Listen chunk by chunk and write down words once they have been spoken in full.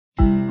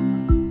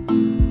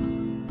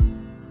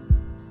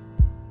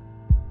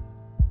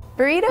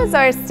Burritos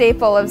are a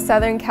staple of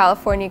Southern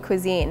California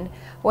cuisine.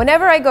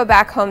 Whenever I go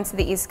back home to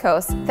the East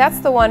Coast, that's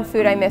the one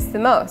food I miss the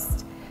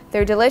most.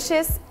 They're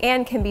delicious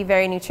and can be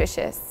very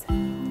nutritious.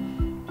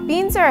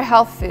 Beans are a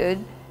health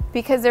food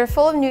because they're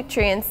full of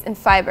nutrients and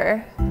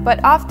fiber,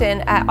 but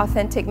often at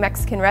authentic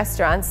Mexican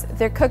restaurants,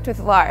 they're cooked with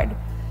lard.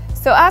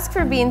 So ask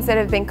for beans that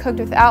have been cooked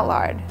without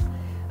lard.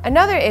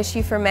 Another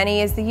issue for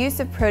many is the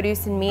use of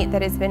produce and meat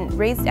that has been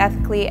raised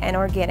ethically and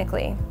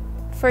organically.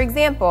 For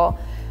example,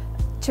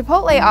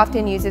 Chipotle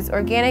often uses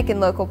organic and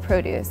local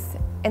produce,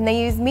 and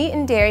they use meat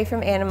and dairy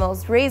from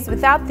animals raised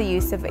without the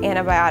use of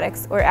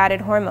antibiotics or added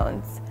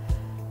hormones.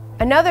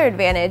 Another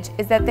advantage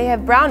is that they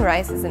have brown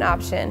rice as an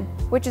option,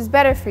 which is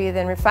better for you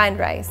than refined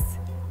rice.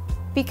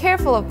 Be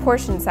careful of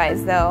portion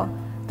size though.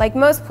 Like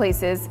most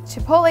places,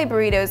 Chipotle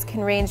burritos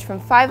can range from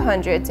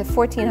 500 to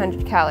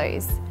 1,400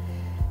 calories.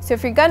 So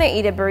if you're gonna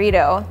eat a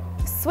burrito,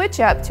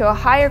 switch up to a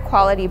higher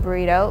quality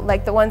burrito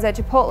like the ones at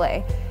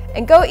Chipotle,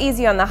 and go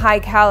easy on the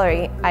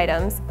high-calorie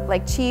items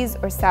like cheese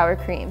or sour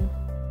cream.